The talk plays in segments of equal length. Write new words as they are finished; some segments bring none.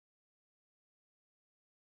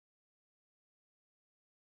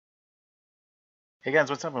Hey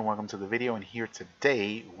guys, what's up and welcome to the video. And here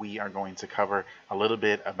today we are going to cover a little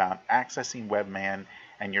bit about accessing webMAN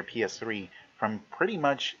and your PS3 from pretty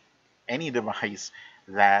much any device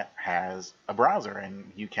that has a browser,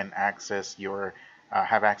 and you can access your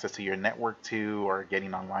have access to your network too, or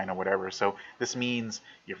getting online or whatever. So this means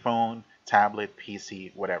your phone, tablet,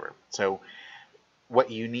 PC, whatever. So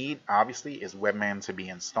what you need obviously is webman to be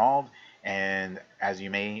installed, and as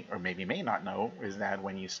you may or maybe may not know is that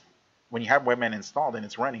when you have webman installed and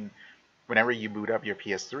it's running, whenever you boot up your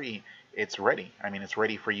PS3, it's ready. I mean, it's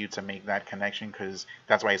ready for you to make that connection, because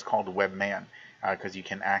that's why it's called webman, because you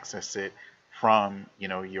can access it from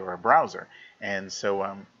your browser. And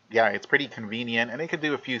so yeah, it's pretty convenient, and it could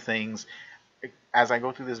do a few things. As I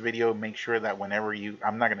go through this video, make sure that whenever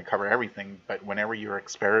I'm not going to cover everything, but whenever you're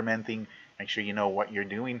experimenting, make sure you know what you're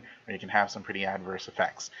doing, or you can have some pretty adverse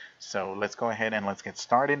effects. So let's go ahead and let's get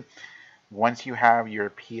started. Once you have your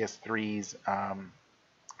PS3's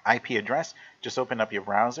IP address, just open up your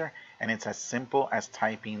browser, and it's as simple as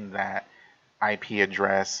typing that IP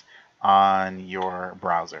address on your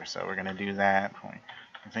browser. So we're going to do that,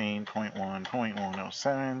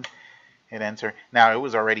 0.1.1.107. Hit enter. Now it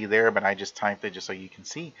was already there, but I just typed it just so you can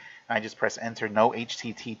see. I just press enter, no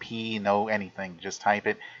HTTP, no anything. Just type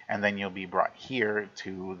it, and then you'll be brought here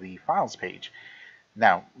to the files page.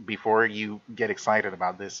 Now, before you get excited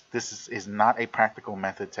about this, this is not a practical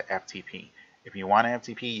method to FTP. If you want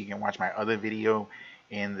to FTP, you can watch my other video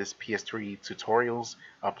in this PS3 tutorials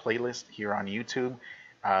playlist here on YouTube.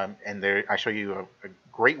 And there I show you a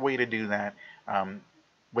great way to do that.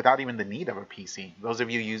 Without even the need of a PC. Those of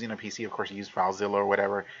you using a PC, of course, use FileZilla or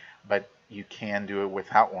whatever, but you can do it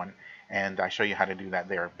without one. And I show you how to do that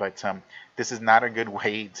there. But this is not a good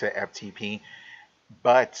way to FTP,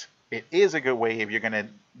 but it is a good way if you're going to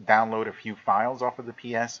download a few files off of the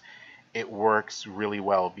PS. It works really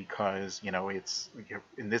well because, it's,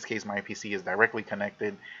 in this case, my PC is directly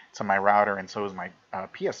connected to my router, and so is my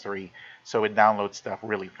PS3, so it downloads stuff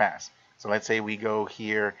really fast. So let's say we go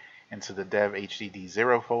here into the dev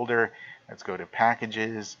HDD0 folder. Let's go to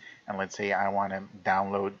packages, and let's say I want to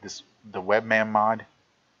download the webman mod.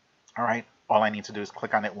 All right, all I need to do is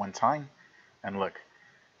click on it one time, and look,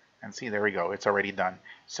 and see, there we go, it's already done.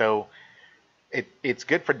 So it's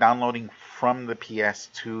good for downloading from the PS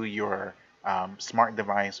to your smart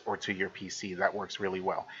device or to your PC. That works really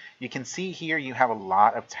well. You can see here you have a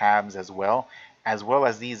lot of tabs as well as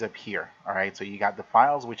these up here. All right, so you got the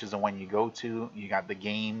files, which is the one you go to. You got the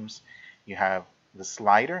games. You have the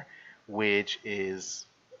slider, which is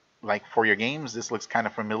like for your games. This looks kind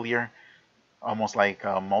of familiar, almost like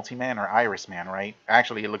Multiman or Irisman, right?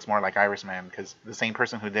 Actually, it looks more like Irisman because the same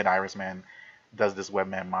person who did Irisman does this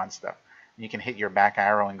webman mod stuff. You can hit your back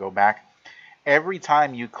arrow and go back. Every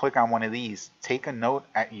time you click on one of these, take a note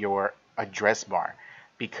at your address bar,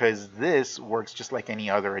 because this works just like any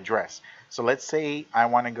other address. So let's say I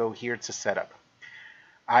want to go here to setup.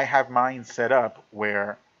 I have mine set up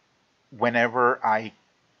where whenever I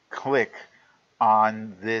click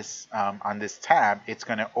on this tab, it's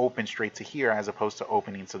going to open straight to here as opposed to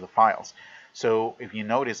opening to the files. So if you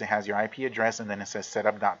notice, it has your IP address and then it says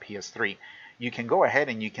setup.ps3. You can go ahead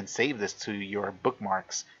and you can save this to your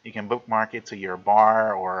bookmarks. You can bookmark it to your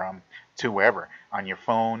bar or to wherever. On your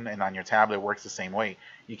phone and on your tablet, it works the same way.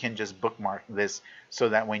 You can just bookmark this so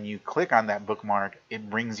that when you click on that bookmark, it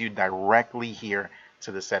brings you directly here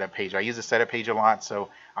to the setup page. I use the setup page a lot, so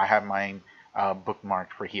I have mine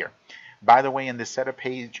bookmarked for here. By the way, in this setup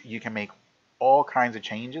page, you can make all kinds of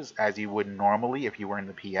changes as you would normally if you were in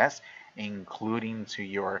the PS, including to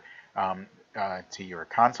your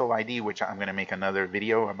console ID, which I'm going to make another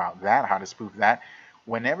video about that, how to spoof that.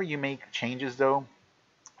 Whenever you make changes, though,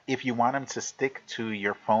 if you want them to stick to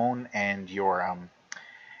your phone and your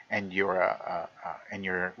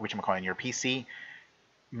whatchamacallit, your PC,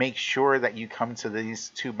 make sure that you come to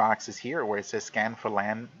these two boxes here where it says scan for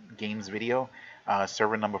LAN games video,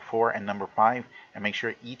 server number 4 and number 5, and make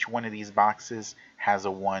sure each one of these boxes has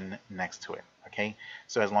a 1 next to it. Okay,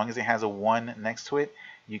 so as long as it has a 1 next to it,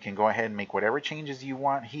 you can go ahead and make whatever changes you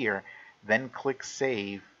want here, then click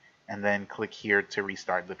save, and then click here to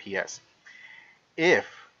restart the PS. If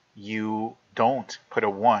you don't put a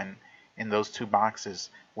 1 in those two boxes,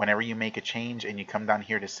 whenever you make a change and you come down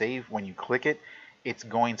here to save, when you click it, it's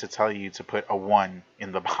going to tell you to put a 1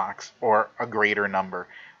 in the box or a greater number.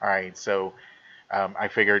 All right, so I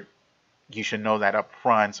figured you should know that up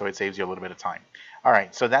front so it saves you a little bit of time. All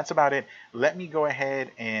right, so that's about it. Let me go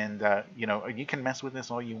ahead and, you can mess with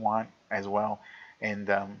this all you want as well. And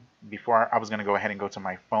before I was going to go ahead and go to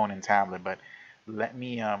my phone and tablet, but let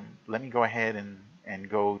me go ahead and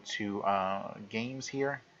go to games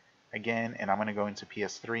here. again, and I'm going to go into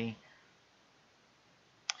PS3.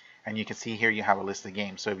 And you can see here you have a list of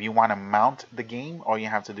games. So if you want to mount the game, all you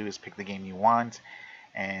have to do is pick the game you want,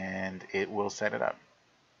 and it will set it up.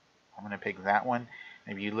 I'm going to pick that one.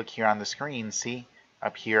 If you look here on the screen, see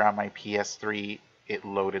up here on my PS3, it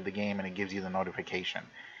loaded the game and it gives you the notification.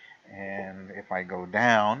 And if I go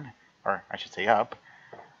down, or I should say up,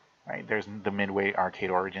 right, there's the Midway Arcade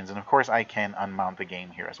Origins. And of course, I can unmount the game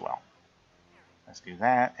here as well. Let's do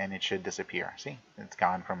that, and it should disappear. See, it's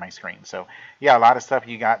gone from my screen. So yeah, a lot of stuff.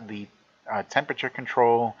 You got the temperature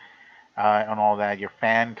control and all that. Your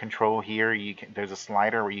fan control here. There's a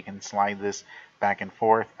slider where you can slide this back and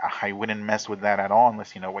forth. I wouldn't mess with that at all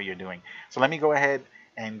unless you know what you're doing. So let me go ahead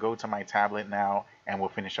and go to my tablet now, and we'll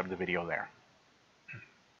finish up the video there.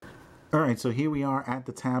 All right, so here we are at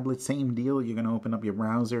the tablet. Same deal. You're going to open up your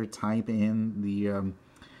browser, type in the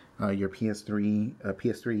your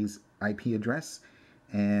PS3's IP address,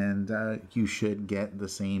 and you should get the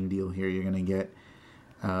same deal here. You're going to get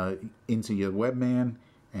into your webman,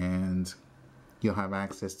 and you'll have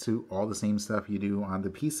access to all the same stuff you do on the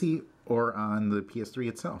PC or on the PS3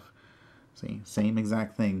 itself. See, same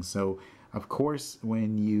exact thing. So of course,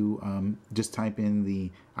 when you just type in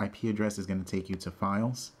the IP address, it's going to take you to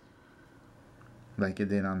files like it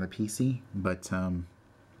did on the PC, but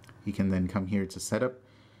you can then come here to setup,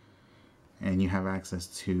 and you have access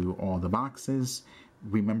to all the boxes.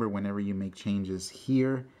 Remember, whenever you make changes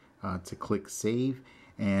here, to click save,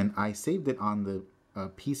 and I saved it on the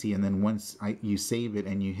PC, and then once you save it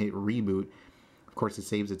and you hit reboot, of course it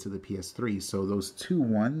saves it to the PS3. So those 2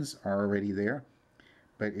 ones are already there,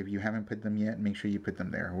 but if you haven't put them yet, make sure you put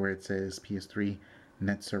them there where it says PS3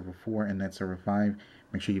 Net Server 4 and Net Server 5.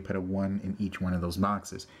 Make sure you put a 1 in each one of those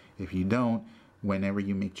boxes. If you don't, whenever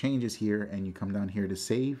you make changes here and you come down here to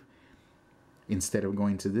save, instead of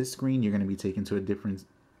going to this screen, you're going to be taken to a different,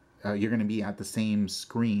 you're going to be at the same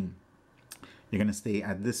screen. You're going to stay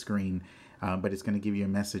at this screen, but it's going to give you a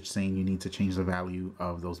message saying you need to change the value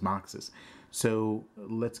of those boxes. So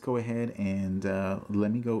let's go ahead and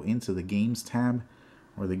let me go into the games tab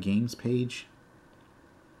or the games page.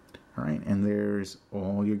 All right, and there's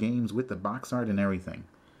all your games with the box art and everything.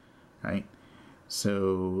 All right,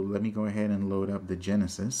 so let me go ahead and load up the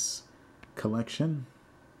Genesis collection.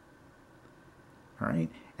 All right,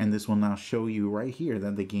 and this will now show you right here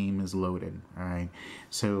that the game is loaded. All right,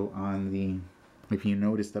 so on the, if you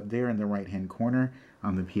noticed up there in the right hand corner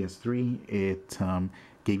on the PS3, it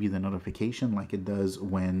gave you the notification like it does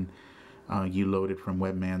when you load it from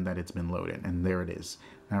webMAN that it's been loaded, and there it is.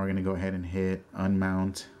 Now we're going to go ahead and hit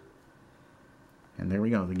unmount, and there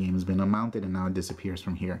we go. The game has been unmounted, and now it disappears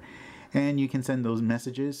from here. And you can send those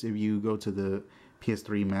messages if you go to the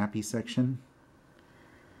PS3 Mappy section.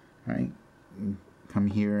 All right, come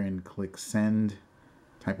here and click send,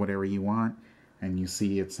 type whatever you want, and you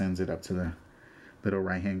see it sends it up to the little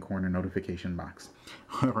right hand corner notification box.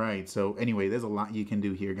 All right, so anyway, there's a lot you can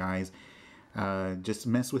do here, guys. Just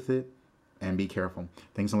mess with it and be careful.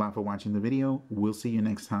 Thanks a lot for watching the video. We'll see you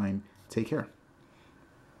next time. Take care.